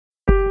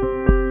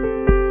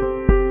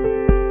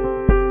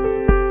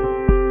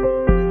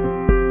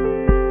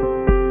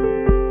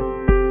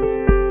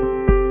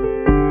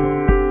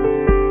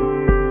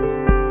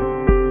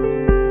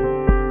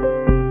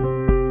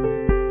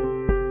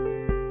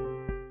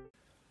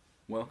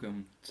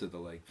Welcome to the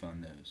Lake Fun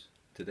News.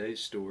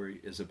 Today's story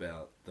is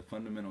about the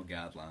fundamental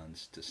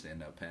guidelines to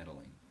stand-up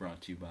paddling,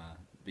 brought to you by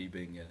B.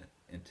 Binga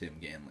and Tim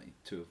Ganley,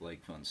 two of Lake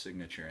Fun's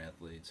signature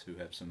athletes who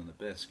have some of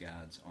the best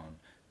guides on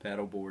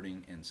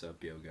paddleboarding and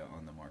sup yoga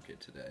on the market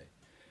today.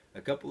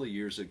 A couple of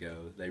years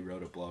ago, they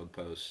wrote a blog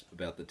post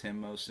about the 10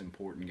 most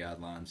important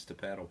guidelines to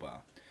paddle by.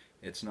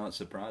 It's not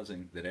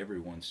surprising that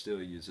everyone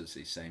still uses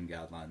these same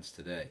guidelines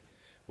today.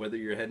 Whether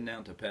you're heading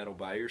out to paddle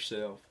by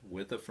yourself,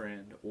 with a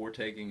friend, or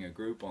taking a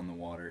group on the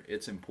water,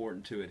 it's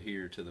important to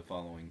adhere to the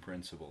following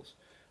principles.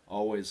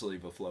 Always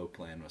leave a float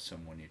plan with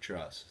someone you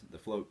trust. The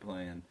float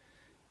plan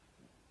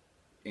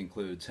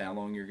includes how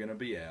long you're going to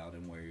be out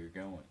and where you're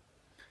going.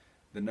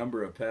 The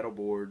number of paddle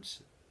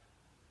boards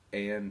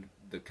and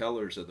the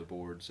colors of the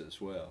boards as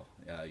well.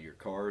 Your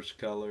car's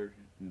color,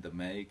 the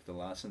make, the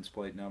license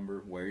plate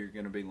number, where you're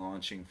going to be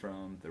launching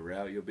from, the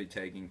route you'll be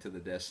taking to the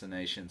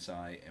destination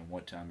site, and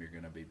what time you're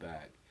going to be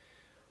back.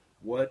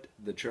 What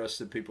the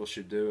trusted people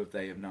should do if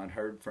they have not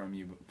heard from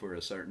you for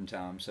a certain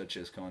time, such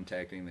as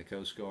contacting the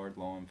Coast Guard,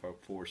 law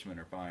enforcement,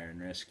 or fire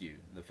and rescue.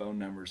 The phone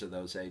numbers of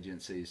those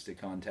agencies to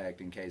contact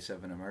in case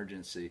of an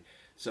emergency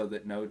so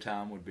that no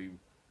time would be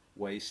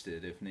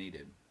wasted if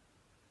needed.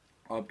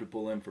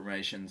 Optimal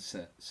information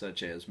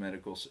such as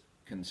medical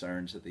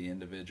concerns of the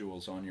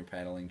individuals on your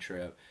paddling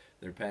trip,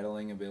 their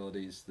paddling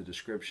abilities, the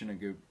description of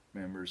group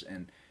members,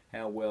 and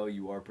how well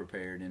you are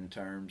prepared in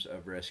terms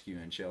of rescue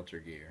and shelter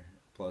gear,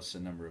 plus the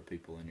number of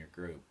people in your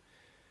group.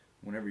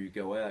 Whenever you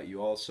go out,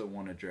 you also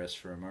want to dress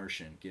for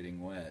immersion,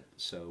 getting wet,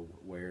 so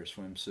wear a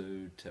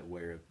swimsuit,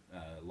 wear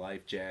a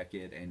life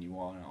jacket, and you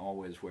want to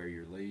always wear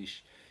your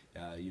leash.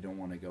 You don't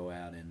want to go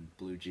out in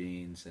blue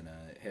jeans and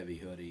a heavy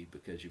hoodie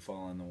because you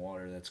fall in the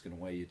water. That's going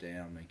to weigh you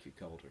down, make you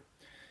colder.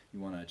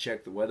 You want to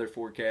check the weather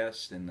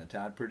forecast and the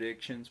tide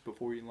predictions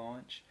before you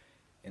launch.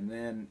 And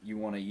then you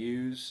want to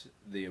use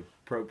the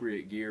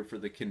appropriate gear for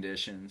the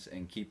conditions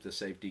and keep the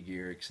safety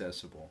gear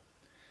accessible.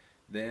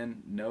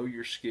 Then know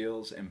your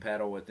skills and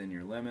paddle within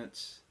your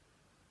limits.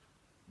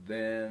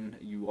 Then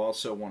you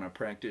also want to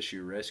practice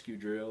your rescue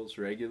drills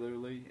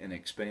regularly and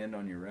expand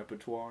on your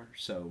repertoire,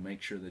 so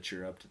make sure that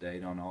you're up to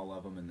date on all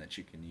of them and that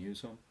you can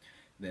use them.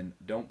 Then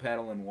don't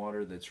paddle in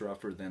water that's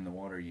rougher than the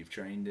water you've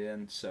trained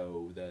in,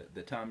 so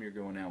the time you're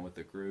going out with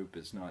a group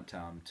is not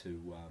time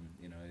to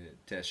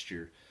test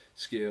your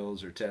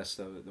skills or test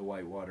the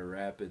whitewater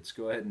rapids.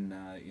 Go ahead and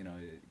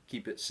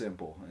keep it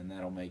simple, and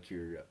that'll make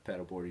your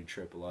paddleboarding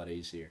trip a lot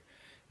easier.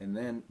 And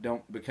then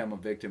don't become a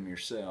victim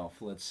yourself.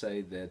 Let's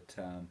say that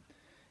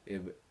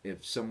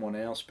if someone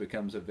else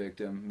becomes a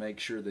victim,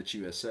 make sure that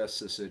you assess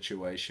the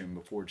situation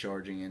before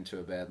charging into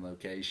a bad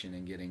location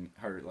and getting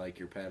hurt like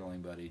your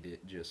paddling buddy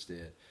just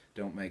did.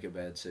 Don't make a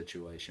bad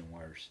situation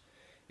worse.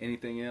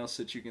 Anything else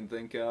that you can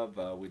think of,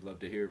 we'd love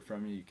to hear it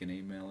from you. You can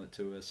email it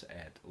to us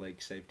at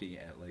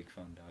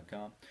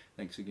lakesafety@lakefun.com.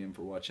 Thanks again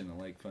for watching the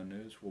Lake Fun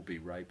News. We'll be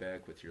right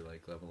back with your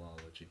Lake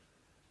Levelology.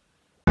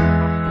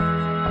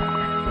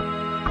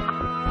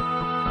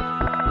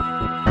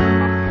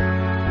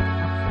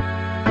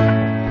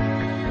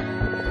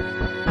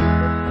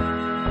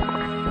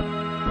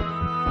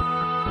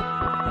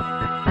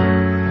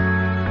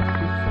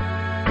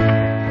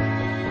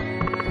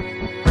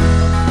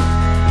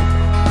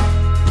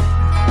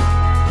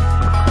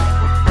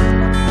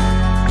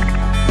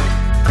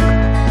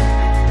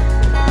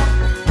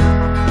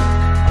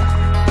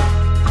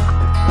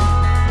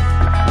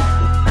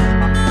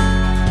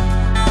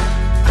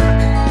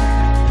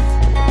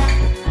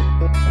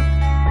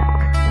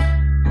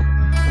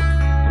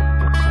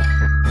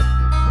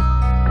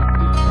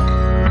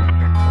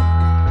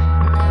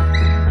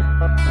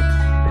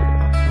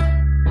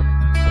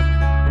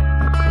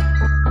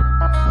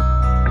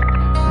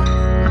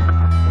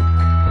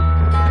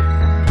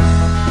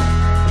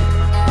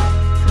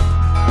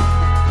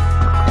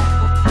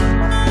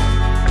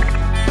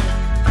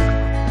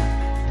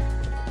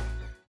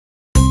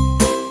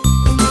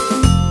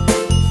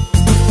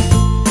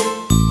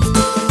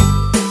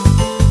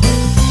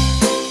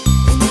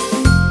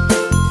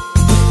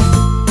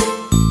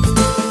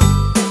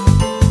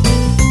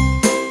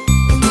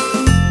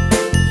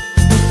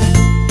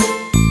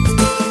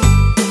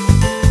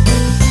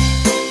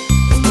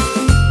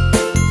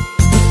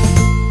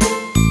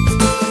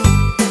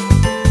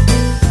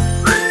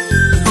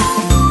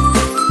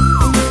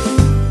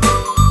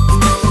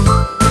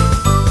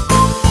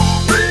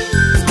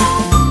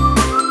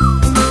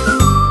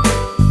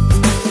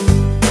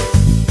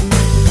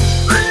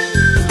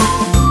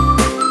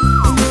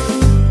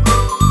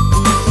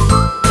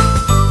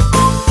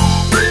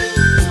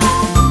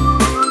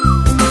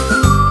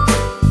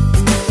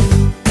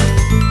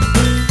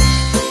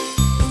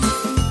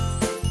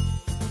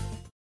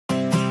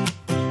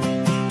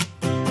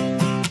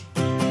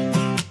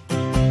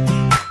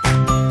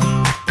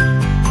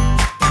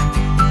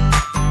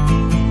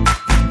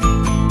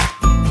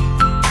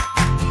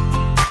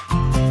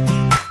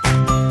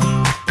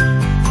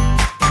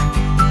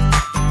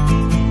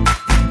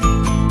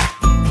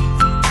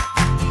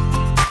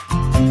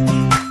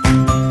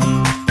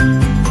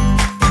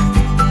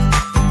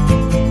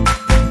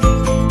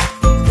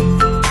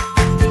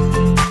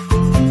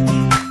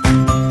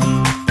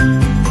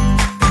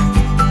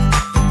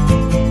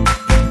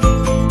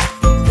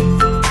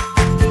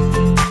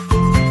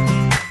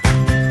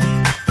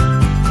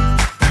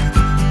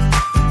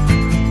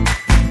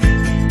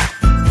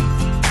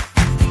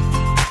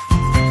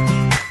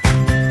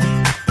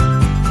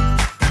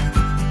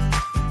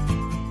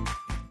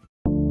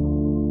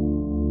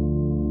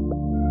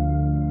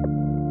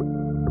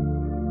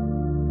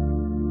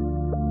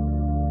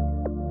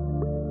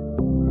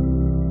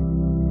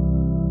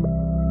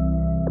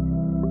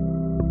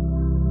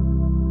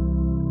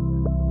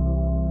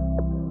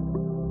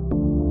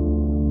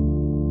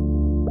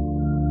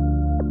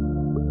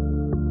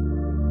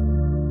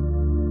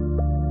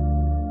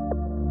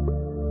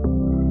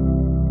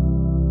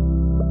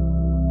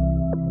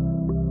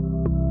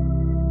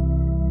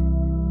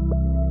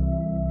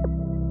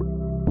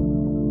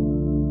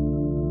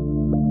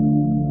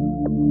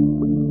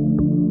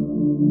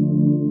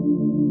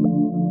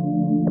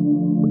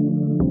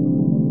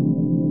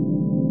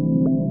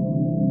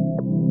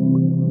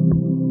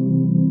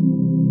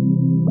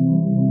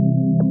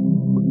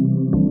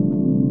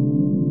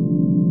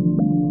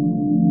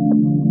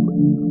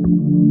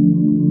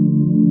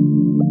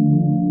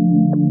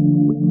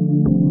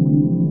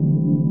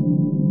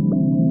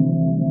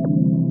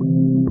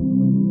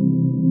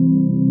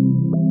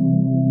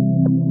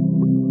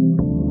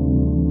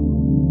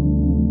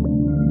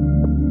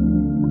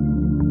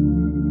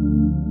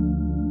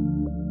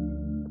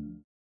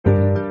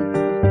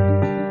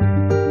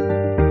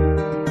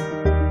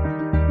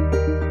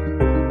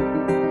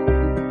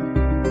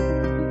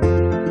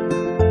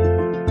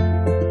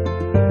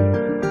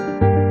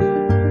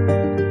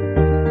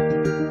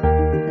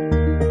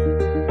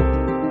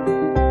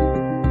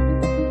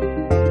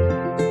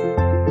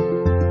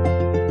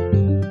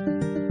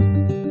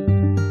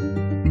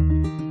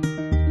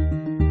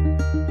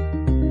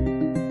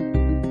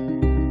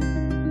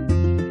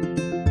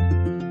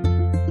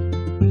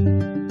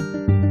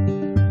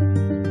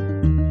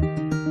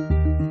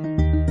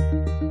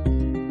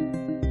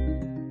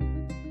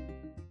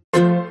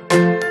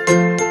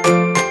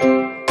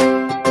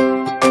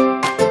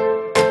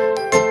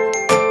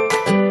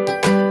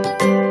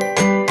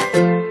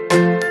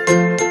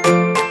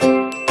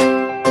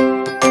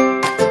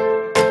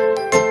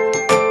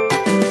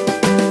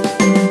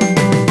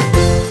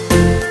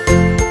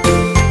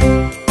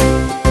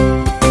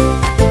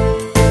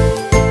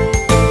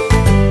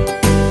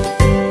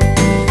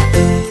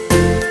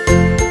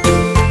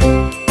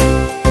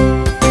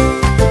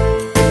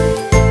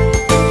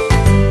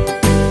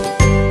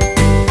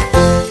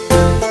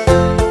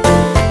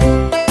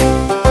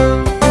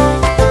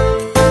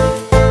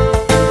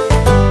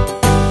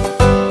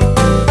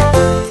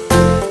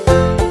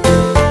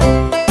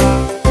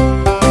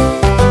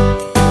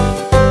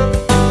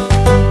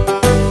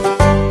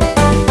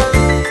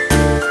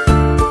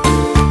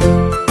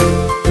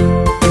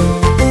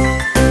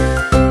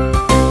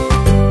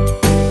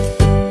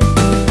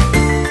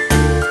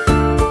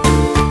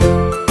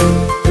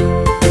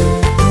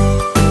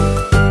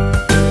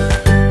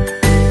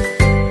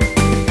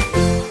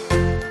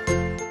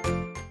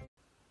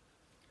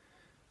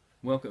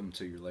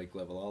 welcome to your Lake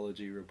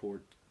Levelology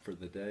report for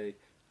the day.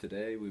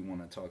 Today we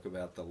want to talk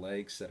about the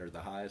lakes that are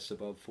the highest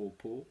above full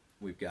pool.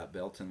 We've got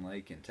Belton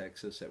Lake in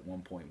Texas at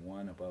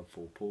 1.1 above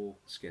full pool,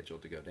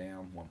 scheduled to go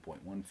down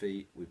 1.1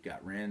 feet. We've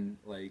got Rend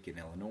Lake in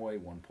Illinois,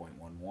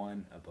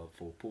 1.11 above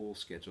full pool,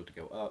 scheduled to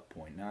go up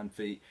 0.9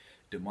 feet.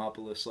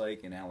 Demopolis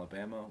Lake in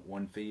Alabama,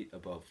 1 feet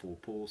above full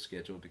pool,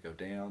 scheduled to go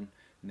down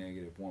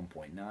negative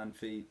 1.9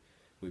 feet.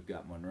 We've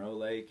got Monroe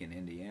Lake in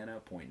Indiana,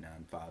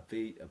 0.95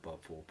 feet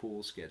above full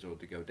pool,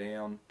 scheduled to go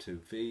down 2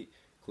 feet.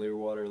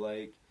 Clearwater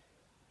Lake,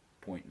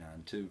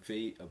 0.92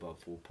 feet above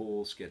full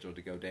pool, scheduled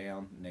to go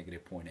down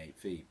negative 0.8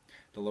 feet.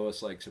 The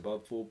lowest lakes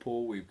above full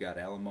pool, we've got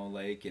Alamo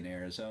Lake in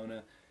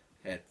Arizona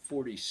at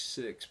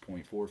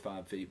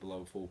 46.45 feet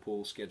below full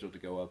pool, scheduled to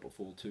go up a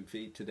full 2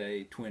 feet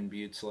today. Twin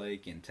Buttes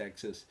Lake in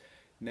Texas,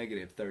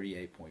 negative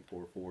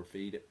 38.44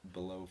 feet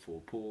below full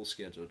pool,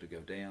 scheduled to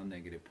go down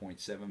negative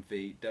 0.7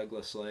 feet.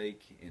 Douglas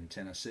Lake in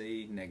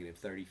Tennessee, negative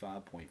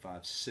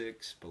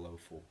 35.56 below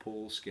full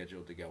pool,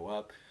 scheduled to go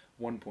up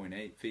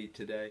 1.8 feet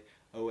today.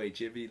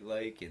 Ivie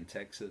Lake in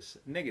Texas,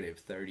 negative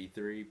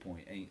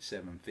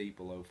 33.87 feet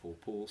below full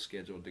pool,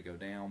 scheduled to go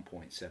down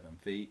 0.7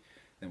 feet.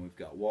 Then we've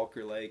got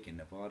Walker Lake in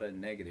Nevada,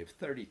 negative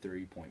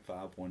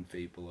 33.51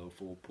 feet below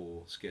full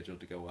pool,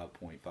 scheduled to go up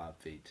 0.5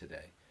 feet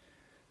today.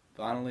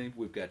 Finally,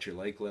 we've got your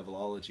Lake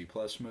Levelology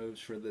Plus moves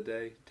for the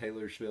day.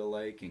 Taylorsville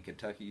Lake in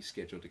Kentucky,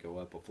 scheduled to go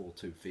up a full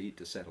 2 feet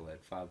to settle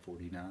at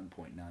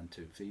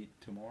 549.92 feet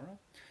tomorrow.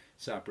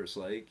 Cypress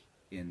Lake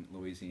in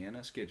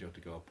Louisiana, scheduled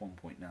to go up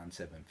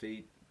 1.97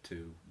 feet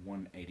to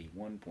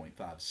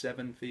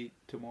 181.57 feet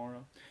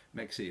tomorrow.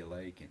 Mexia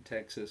Lake in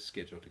Texas,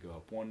 scheduled to go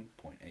up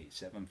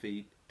 1.87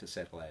 feet to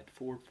settle at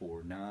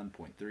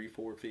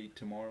 449.34 feet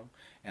tomorrow.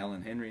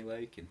 Allen Henry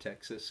Lake in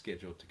Texas,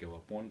 scheduled to go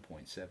up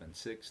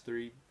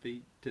 1.763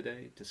 feet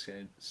today to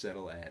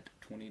settle at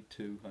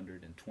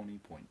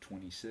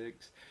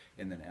 2220.26.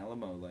 And then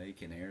Alamo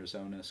Lake in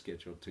Arizona,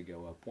 scheduled to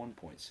go up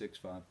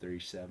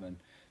 1.6537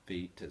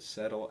 feet to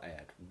settle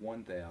at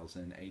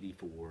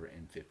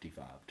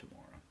 1,084.55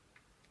 tomorrow.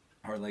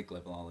 Our Lake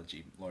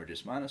Levelology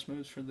largest minus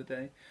moves for the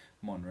day.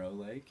 Monroe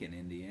Lake in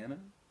Indiana,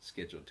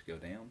 scheduled to go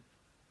down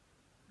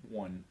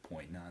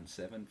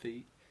 1.97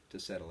 feet to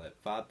settle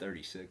at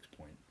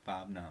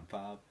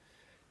 536.595.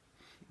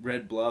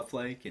 Red Bluff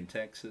Lake in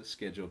Texas,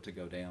 scheduled to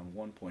go down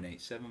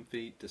 1.87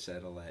 feet to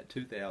settle at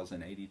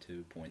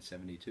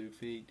 2,082.72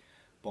 feet.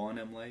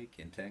 Bonham Lake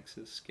in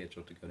Texas,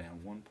 scheduled to go down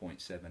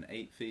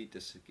 1.78 feet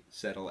to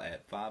settle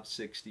at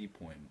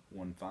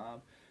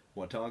 560.15.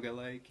 Watauga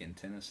Lake in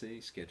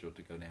Tennessee, scheduled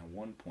to go down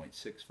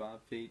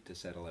 1.65 feet to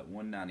settle at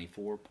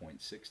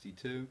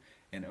 194.62.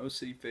 And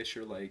O.C.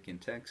 Fisher Lake in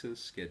Texas,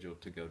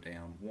 scheduled to go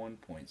down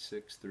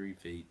 1.63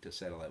 feet to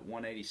settle at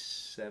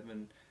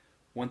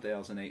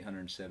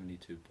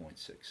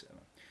 1,872.67.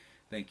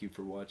 Thank you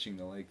for watching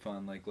the Lake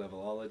Fun Lake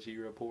Levelology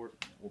report.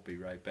 We'll be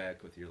right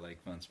back with your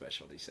Lake Fun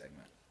specialty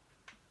segment.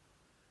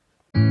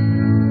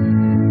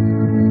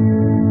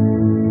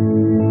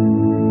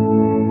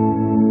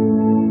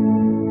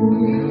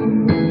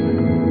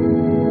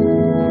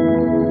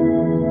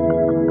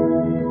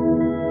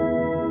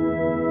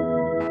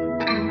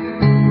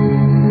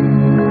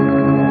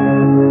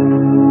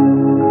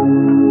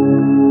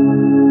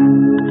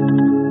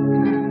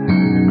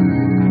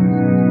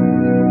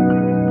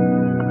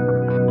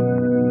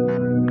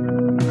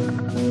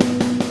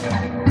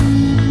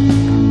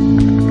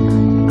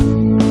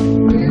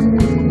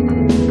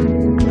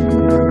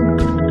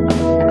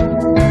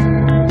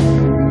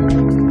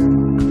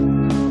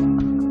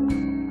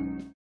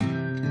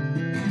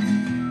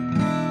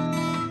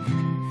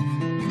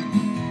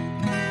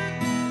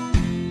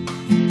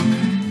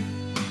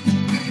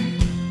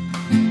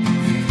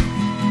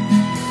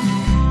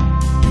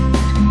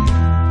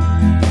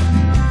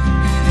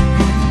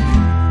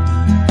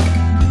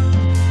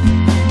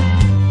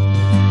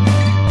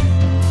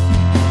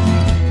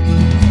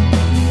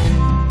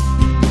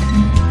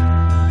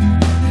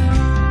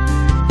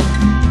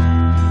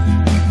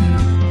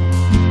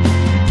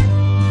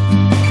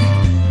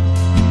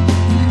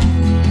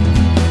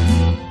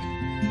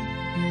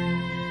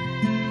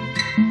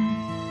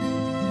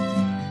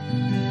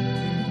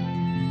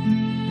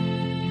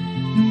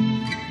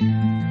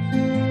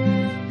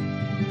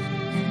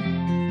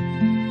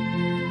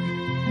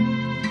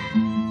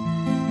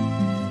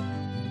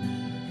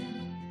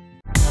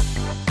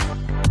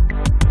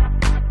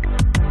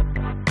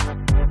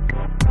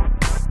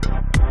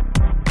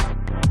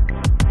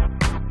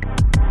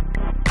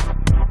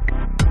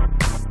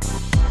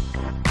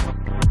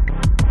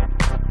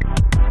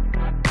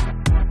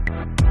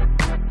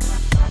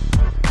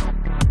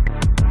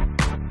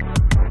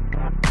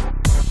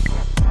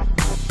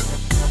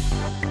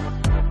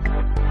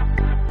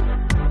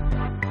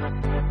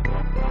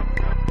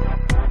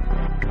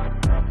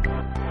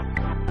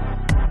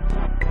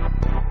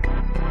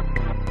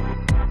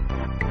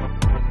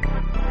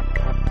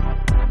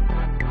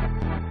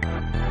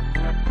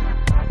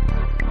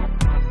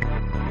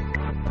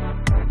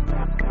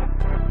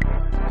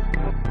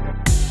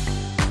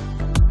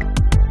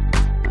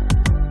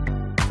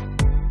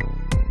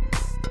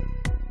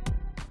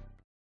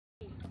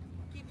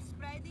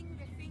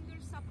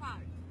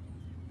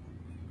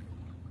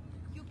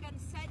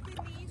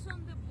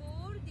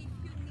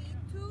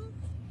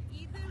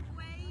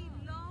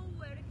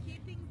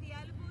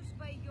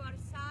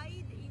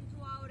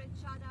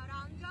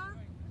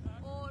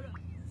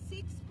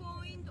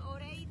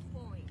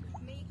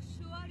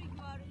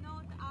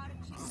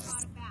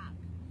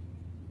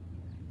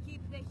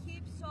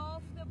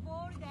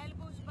 support, they'll